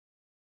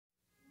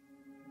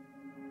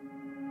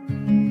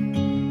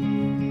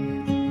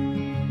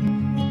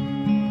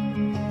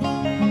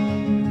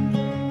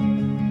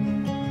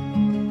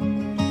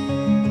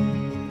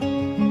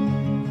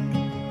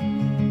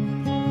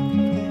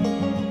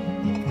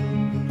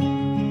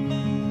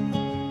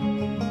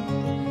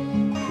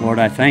Lord,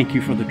 I thank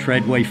you for the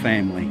Treadway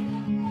family,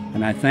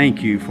 and I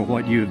thank you for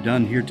what you have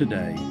done here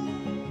today.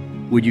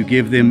 Would you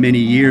give them many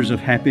years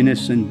of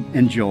happiness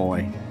and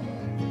joy?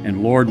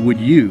 And Lord, would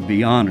you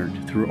be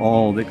honored through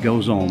all that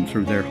goes on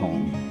through their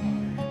home?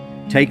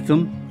 Take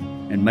them,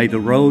 and may the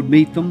road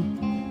meet them,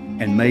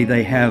 and may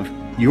they have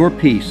your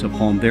peace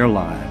upon their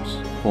lives.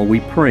 For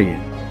we pray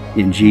it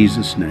in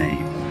Jesus'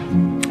 name.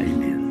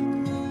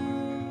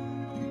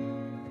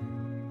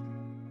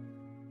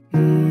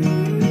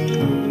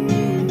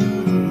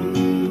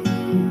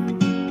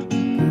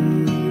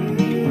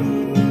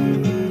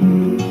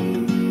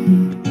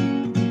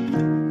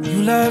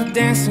 You love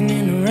dancing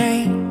in the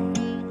rain.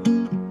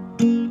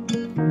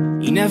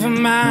 You never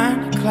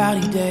mind a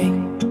cloudy day.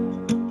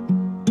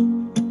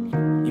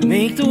 You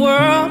make the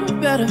world a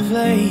better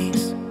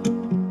place.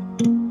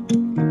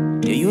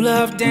 Yeah, you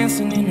love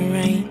dancing in the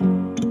rain.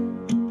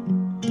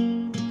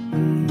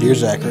 Dear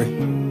Zachary,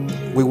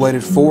 we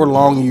waited 4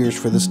 long years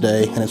for this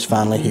day, and it's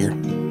finally here.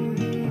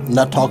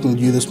 Not talking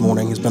to you this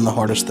morning has been the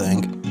hardest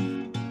thing.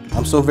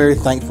 I'm so very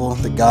thankful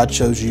that God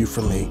chose you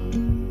for me.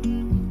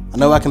 I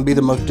know I can be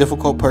the most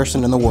difficult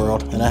person in the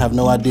world, and I have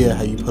no idea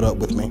how you put up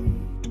with me.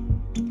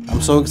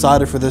 I'm so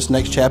excited for this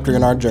next chapter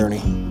in our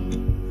journey.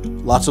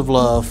 Lots of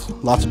love,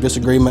 lots of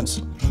disagreements,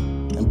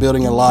 and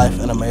building a life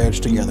and a marriage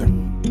together.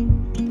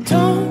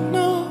 Don't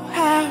know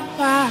how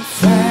I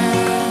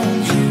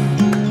found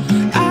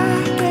you.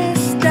 I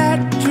guess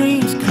that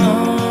dreams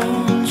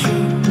come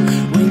true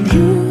when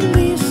you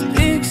least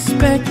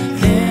expect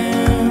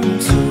them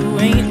to.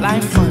 Ain't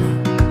life funny?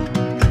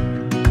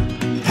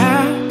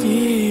 How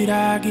did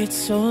I get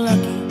so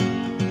lucky?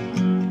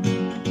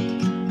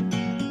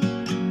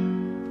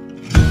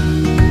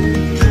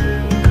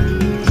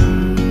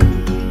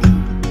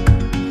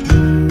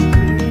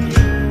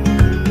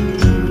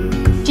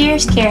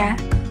 Dearest Kara,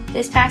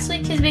 this past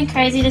week has been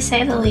crazy to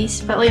say the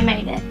least, but we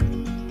made it.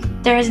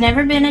 There has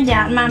never been a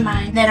doubt in my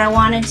mind that I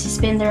wanted to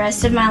spend the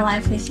rest of my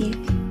life with you.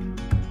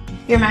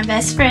 You're my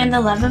best friend,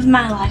 the love of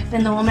my life,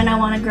 and the woman I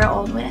want to grow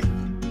old with.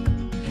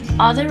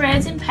 All the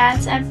roads and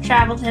paths I've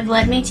traveled have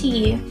led me to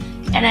you,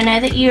 and I know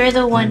that you are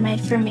the one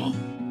made for me.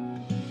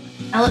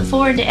 I look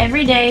forward to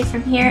every day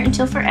from here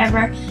until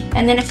forever,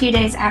 and then a few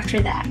days after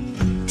that.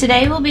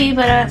 Today will be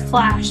but a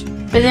flash,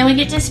 but then we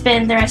get to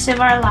spend the rest of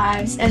our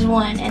lives as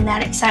one, and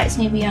that excites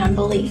me beyond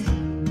belief.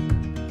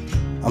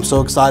 I'm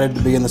so excited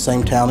to be in the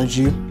same town as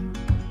you.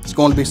 It's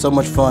going to be so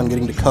much fun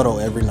getting to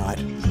cuddle every night.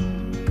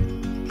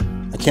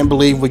 I can't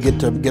believe we get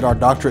to get our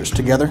doctorates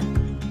together.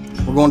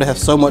 We're going to have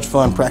so much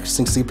fun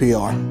practicing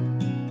CPR.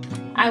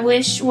 I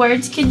wish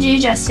words could do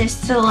justice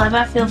to the love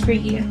I feel for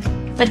you,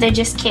 but they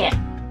just can't.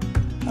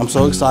 I'm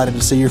so excited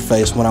to see your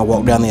face when I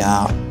walk down the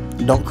aisle.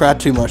 Don't cry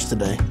too much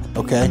today,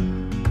 okay?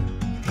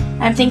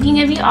 I'm thinking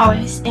of you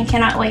always and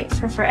cannot wait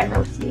for forever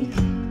with you.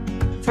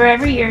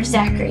 Forever yours,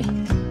 Zachary.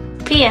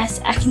 P.S.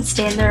 I can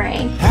stand the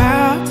rain.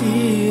 How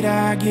did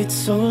I get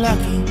so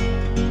lucky?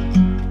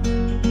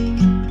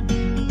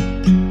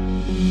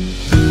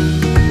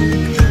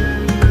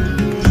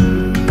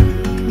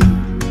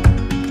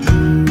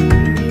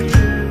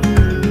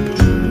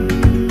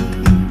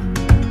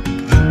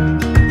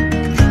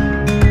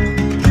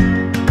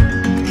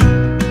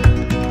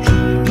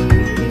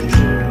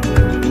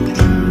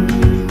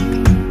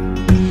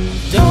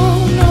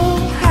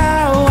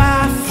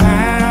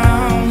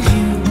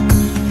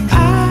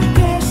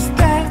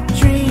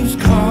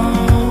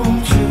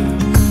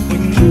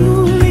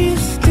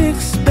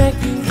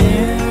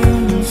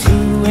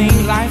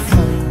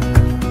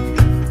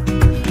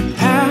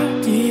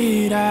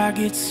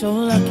 So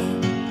lucky.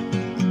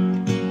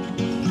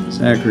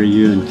 Zachary,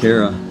 you and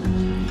Kara,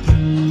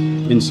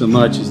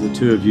 insomuch as the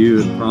two of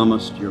you have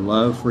promised your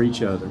love for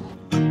each other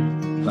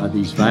by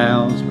these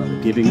vows, by the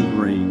giving of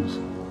rings,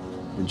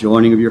 the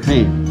joining of your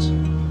hands,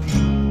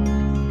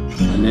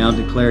 I now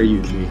declare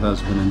you to be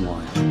husband and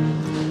wife.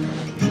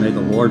 May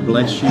the Lord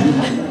bless you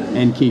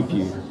and keep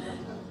you.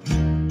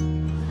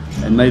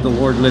 And may the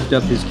Lord lift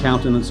up his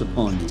countenance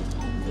upon you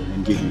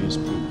and give you his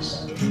peace.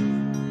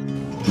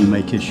 You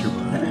may kiss your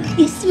bride.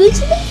 Yes, would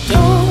you?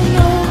 Don't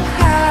know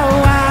how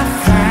I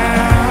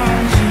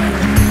found you.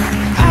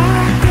 I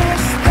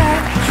guess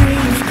that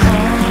dreams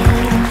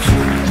come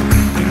true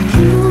when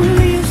you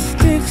least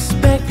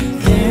expect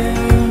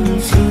them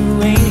to.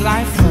 Ain't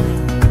life funny?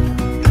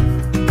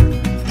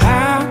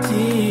 How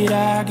did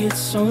I get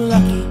so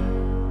lucky?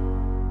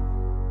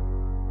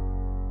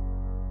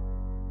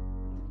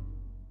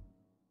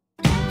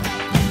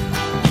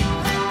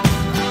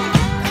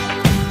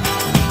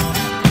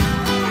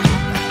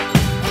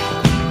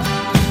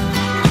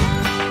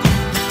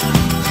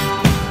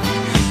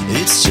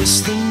 It's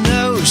just the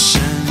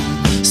notion,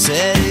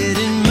 set it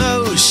in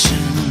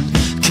motion,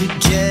 could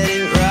get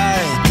it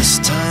right this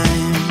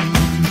time.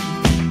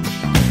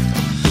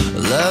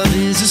 Love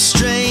is a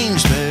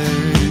strange bird.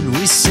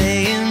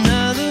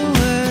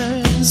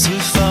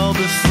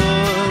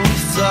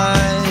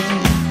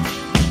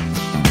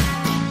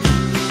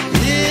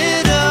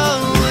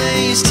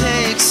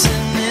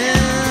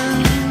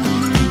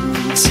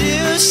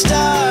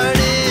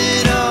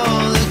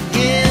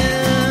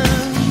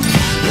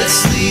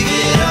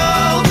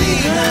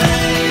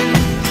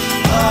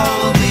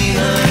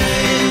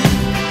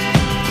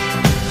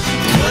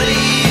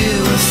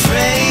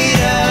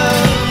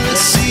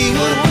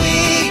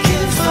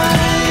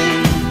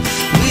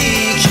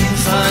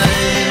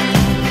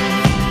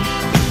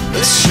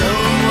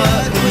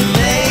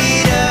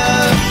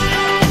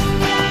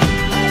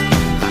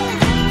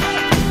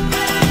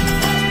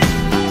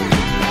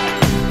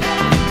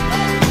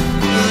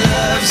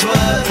 love's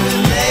what